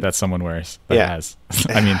tattoo And- that someone wears. Has.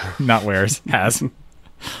 Not wears. Has.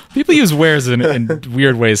 People use wears in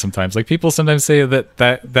weird ways sometimes. Like people sometimes say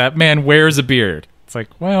that man wears a beard. It's like,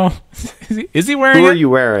 well, is he wearing? Who are it? you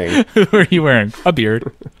wearing? Who are you wearing? A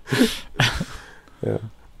beard.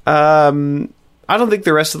 I don't think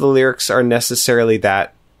the rest of the lyrics are necessarily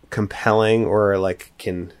that compelling or like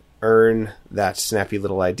can earn that snappy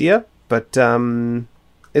little idea, but it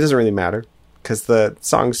doesn't really matter because the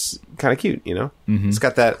song's kind of cute, you know. It's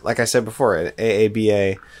got that, like I said before, an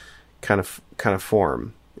AABA kind of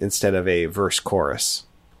form instead of a verse chorus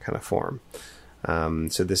kind of form.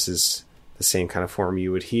 So this is the same kind of form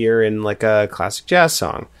you would hear in like a classic jazz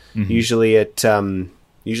song. Usually it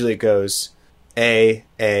goes A,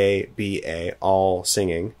 B, A, all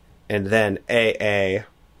singing, and then A,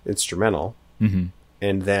 instrumental, and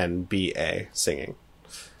then B, A, singing.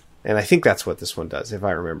 And I think that's what this one does, if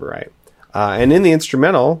I remember right. And in the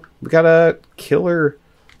instrumental, we got a killer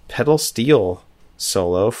pedal steel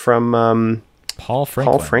solo from Paul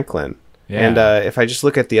Franklin. Yeah. And if I just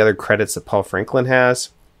look at the other credits that Paul Franklin has,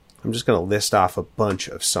 I'm just going to list off a bunch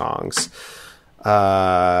of songs.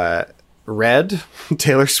 Red,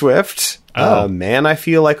 Taylor Swift. Man, I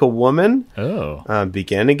Feel Like a Woman.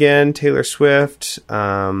 Begin Again, Taylor Swift.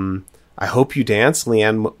 I Hope You Dance,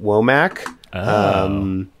 Leanne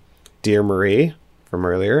Womack. Dear Marie from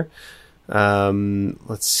earlier.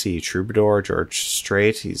 Let's see, Troubadour, George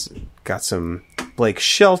Strait. He's got some Blake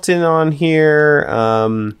Shelton on here.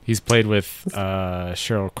 He's played with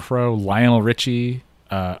Sheryl Crow, Lionel Richie.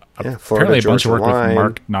 Florida Apparently a bunch of work Georgia with Line.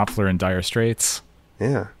 Mark Knopfler and Dire Straits.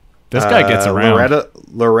 Yeah. This guy gets around.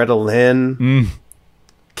 Loretta Lynn.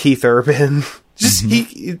 Keith Urban.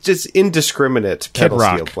 He just indiscriminate pedal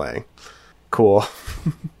Rock. steel playing. Cool.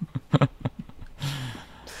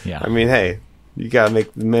 Yeah, I mean, hey, you gotta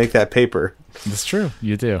make that paper. that's true.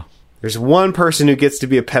 You do. There's one person who gets to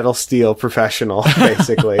be a pedal steel professional,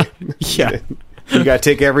 basically. Yeah, You gotta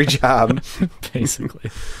take every job. basically.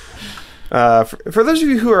 For those of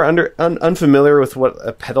you who are unfamiliar with what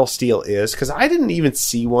a pedal steel is, because I didn't even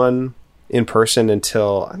see one in person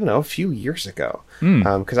until, I don't know, a few years ago,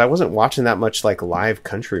 because I wasn't watching that much like live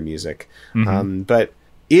country music. But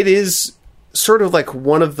it is sort of like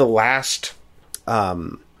one of the last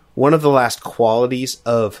qualities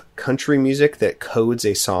of country music that codes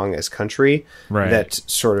a song as country, that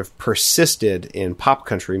sort of persisted in pop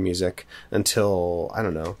country music until, I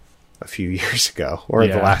don't know, a few years ago, or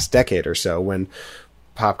the last decade or so, when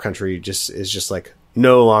pop country is just like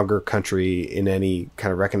no longer country in any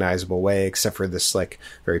kind of recognizable way, except for this like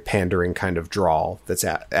very pandering kind of drawl that's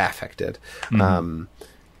affected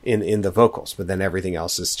in the vocals. But then everything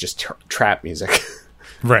else is just trap music.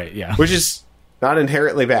 Right. Yeah. Which is not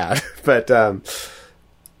inherently bad, but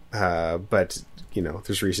you know,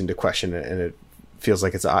 there's reason to question it, and it feels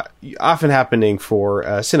like it's often happening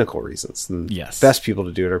for cynical reasons. And best people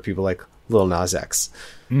to do it are people like Lil Nas X.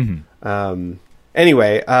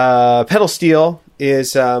 Anyway, pedal steel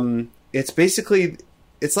is it's basically,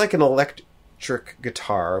 it's like an electric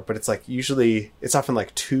guitar, but it's like it's often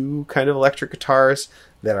like two kind of electric guitars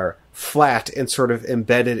that are flat and sort of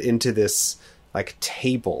embedded into this like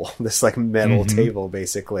table, this like metal table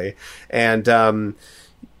basically. And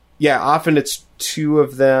often it's two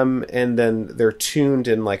of them, and then they're tuned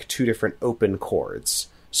in like two different open chords,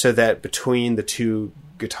 so that between the two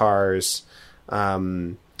guitars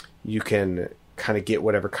you can kind of get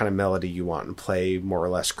whatever kind of melody you want and play more or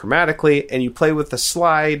less chromatically. And you play with the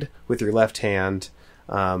slide with your left hand,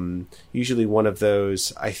 usually one of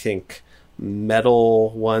those, I think, metal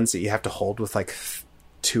ones that you have to hold with like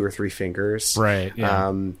 2 or 3 fingers, right? Yeah.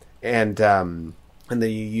 And then you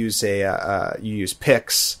use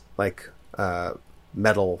picks, like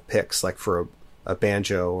metal picks, like for a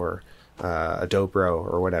banjo or a dobro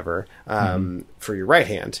or whatever, for your right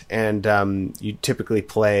hand. And you typically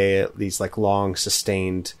play these like long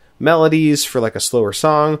sustained melodies for like a slower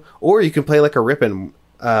song, or you can play like a ripping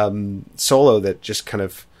solo that just kind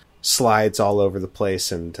of slides all over the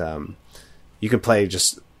place, and you can play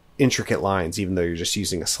just intricate lines even though you're just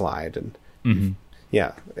using a slide. And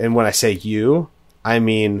and when I say you, I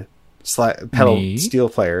mean pedal steel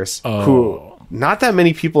players who not that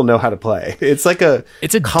many people know how to play. It's like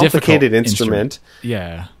it's a complicated instrument.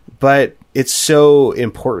 Yeah, but it's so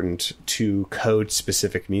important to code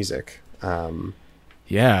specific music. I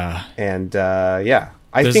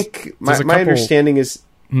think my understanding is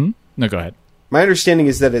no, go ahead. My understanding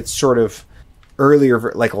is that it's sort of earlier,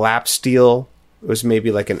 like lap steel was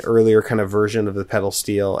maybe like an earlier kind of version of the pedal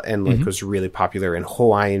steel, and like was really popular in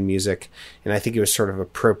Hawaiian music, and I think it was sort of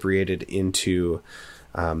appropriated into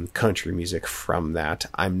country music from that.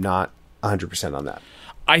 I'm not 100% on that.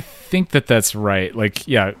 I think that's right. Like,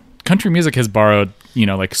 yeah, country music has borrowed, you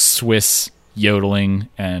know, like Swiss yodeling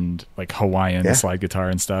and like Hawaiian slide guitar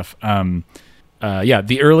and stuff.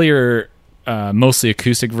 The earlier, mostly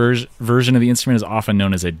acoustic version of the instrument is often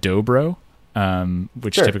known as a dobro,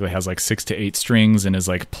 which typically has like 6 to 8 strings and is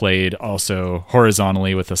like played also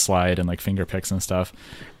horizontally with a slide and like finger picks and stuff.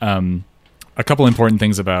 A couple important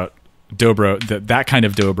things about dobro, that kind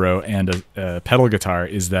of dobro and a pedal guitar,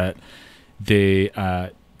 is that they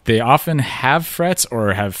often have frets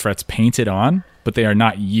or have frets painted on, but they are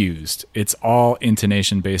not used. It's all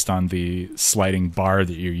intonation based on the sliding bar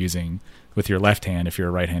that you're using with your left hand if you're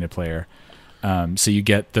a right-handed player. So you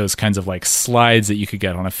get those kinds of like slides that you could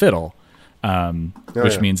get on a fiddle,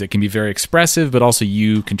 which means it can be very expressive, but also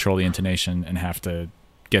you control the intonation and have to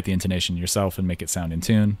get the intonation yourself and make it sound in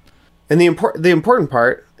tune. And the important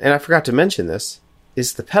part, and I forgot to mention this,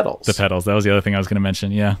 is the pedals. The pedals. That was the other thing I was going to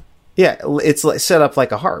mention. Yeah. Yeah. It's set up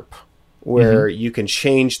like a harp, where you can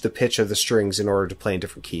change the pitch of the strings in order to play in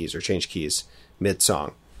different keys or change keys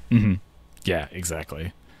mid-song. Yeah,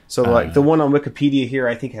 exactly. So like the one on Wikipedia here,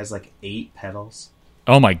 I think has like 8 pedals.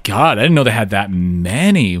 Oh my God. I didn't know they had that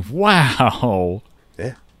many. Wow.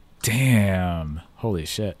 Yeah. Damn. Holy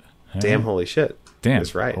shit. Damn. Holy shit. Damn.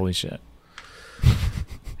 That's right. Holy shit.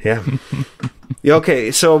 Yeah. Okay,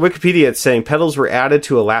 so Wikipedia, it's saying pedals were added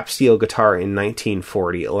to a lap steel guitar in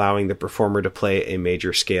 1940, allowing the performer to play a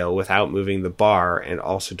major scale without moving the bar, and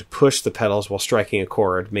also to push the pedals while striking a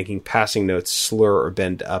chord, making passing notes slur or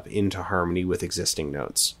bend up into harmony with existing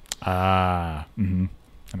notes. That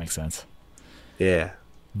makes sense. Yeah.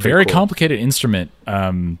 Very cool. Complicated instrument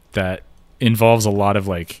that involves a lot of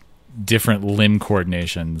like different limb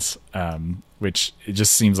coordinations, which it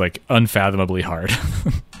just seems like unfathomably hard.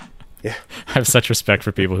 Yeah. I have such respect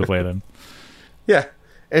for people who play them. Yeah.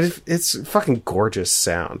 And it's a fucking gorgeous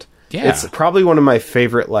sound. Yeah. It's probably one of my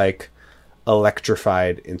favorite, like,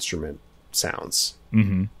 electrified instrument sounds.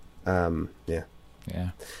 Yeah. Yeah.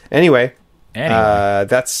 Anyway, Anyway.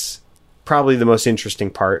 That's probably the most interesting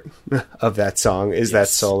part of that song is that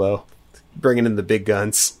solo, bringing in the big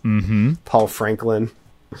guns. Mm-hmm. Paul Franklin.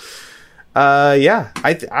 Yeah,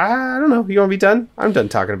 I don't know. You want to be done? I'm done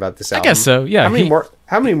talking about this album. I guess so. Yeah.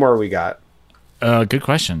 How many more we got? Good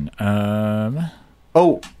question.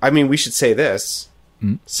 Oh, I mean, we should say this.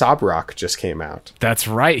 Sob Rock just came out. That's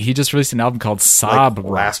right. He just released an album called Sob Rock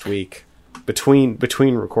last week, between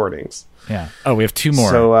recordings. Yeah. Oh, we have 2 more,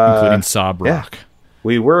 So, including Sob Rock. Yeah.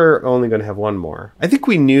 We were only going to have 1 more. I think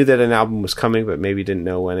we knew that an album was coming, but maybe didn't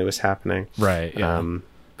know when it was happening. Right. Yeah.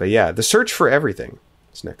 But yeah, The Search for Everything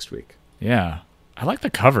is next week. Yeah. I like the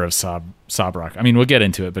cover of Sob Rock. I mean, we'll get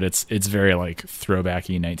into it, but it's very like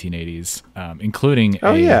throwbacky 1980s, including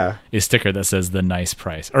a sticker that says the nice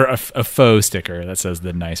price, or a faux sticker that says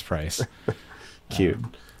the nice price. Cute.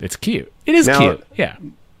 It's cute. It is cute. Yeah.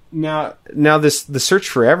 Now The Search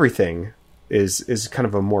for Everything is kind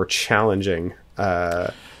of a more challenging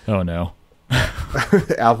oh no.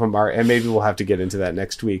 album art, and maybe we'll have to get into that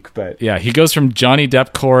next week. But yeah, he goes from Johnny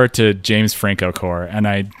Depp core to James Franco core,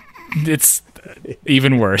 and it's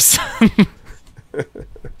even worse.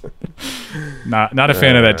 Not a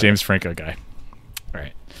fan of that James Franco guy. All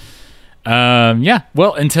right. Yeah.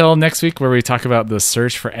 Well, until next week, where we talk about The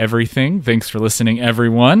Search for Everything. Thanks for listening,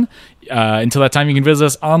 everyone. Until that time, you can visit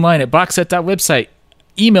us online at boxset.website.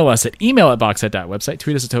 Email us at email@boxset.website.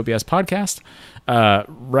 Tweet us at Topias Podcast.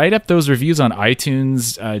 Write up those reviews on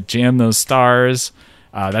iTunes. Jam those stars.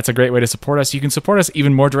 That's a great way to support us. You can support us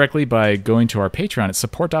even more directly by going to our Patreon at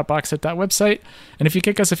support.boxset.website. And if you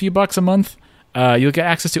kick us a few bucks a month, you'll get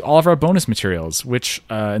access to all of our bonus materials, which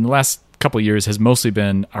in the last couple of years has mostly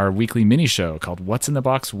been our weekly mini show called What's in the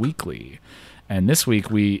Box Weekly. And this week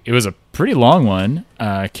it was a pretty long one.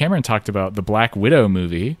 Cameron talked about the Black Widow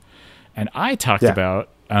movie, and I talked about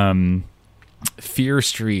Fear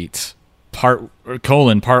Street Part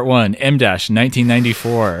 1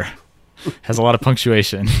 M-1994. Has a lot of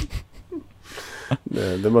punctuation.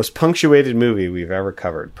 The most punctuated movie we've ever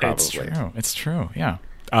covered, probably. It's true. Yeah.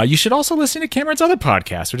 You should also listen to Cameron's other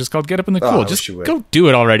podcast, which is called Get Up in the Cool. Just go do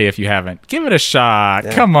it already if you haven't. Give it a shot.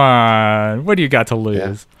 Yeah. Come on. What do you got to lose?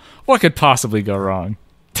 Yeah. What could possibly go wrong?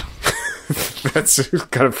 That's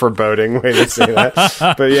kind of foreboding way to say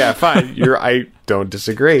that. But yeah, fine. I don't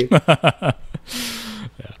disagree. Yeah.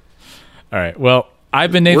 All right. Well,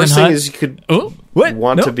 I've been Nathan Worst Hunt. thing is you could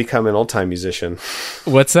to become an old-time musician.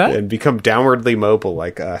 What's that? And become downwardly mobile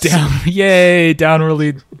like us. Yay,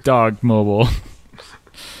 downwardly dog mobile.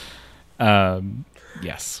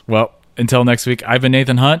 Yes. Well, until next week, I've been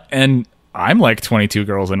Nathan Hunt, and I'm like 22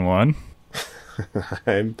 girls in one.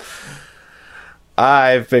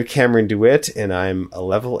 I've been Cameron DeWitt, and I'm a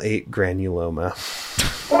level 8 granuloma.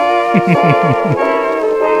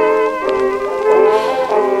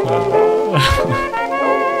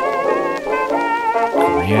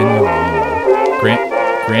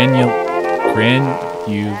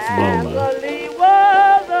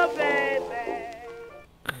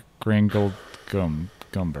 Granuloma.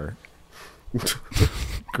 Gumber.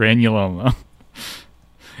 Granuloma.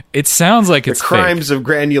 It sounds like it's the crimes fake. Of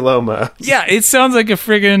granuloma. Yeah, it sounds like a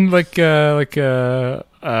friggin'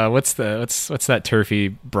 what's that turfy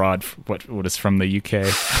broad? What is from the UK?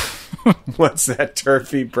 What's that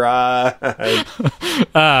turfy broad?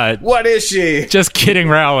 What is she? Just kidding,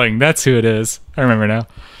 Rowling. That's who it is. I remember now.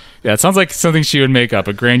 Yeah, it sounds like something she would make up.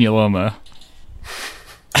 A granuloma.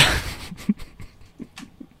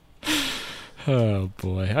 Oh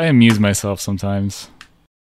boy, I amuse myself sometimes.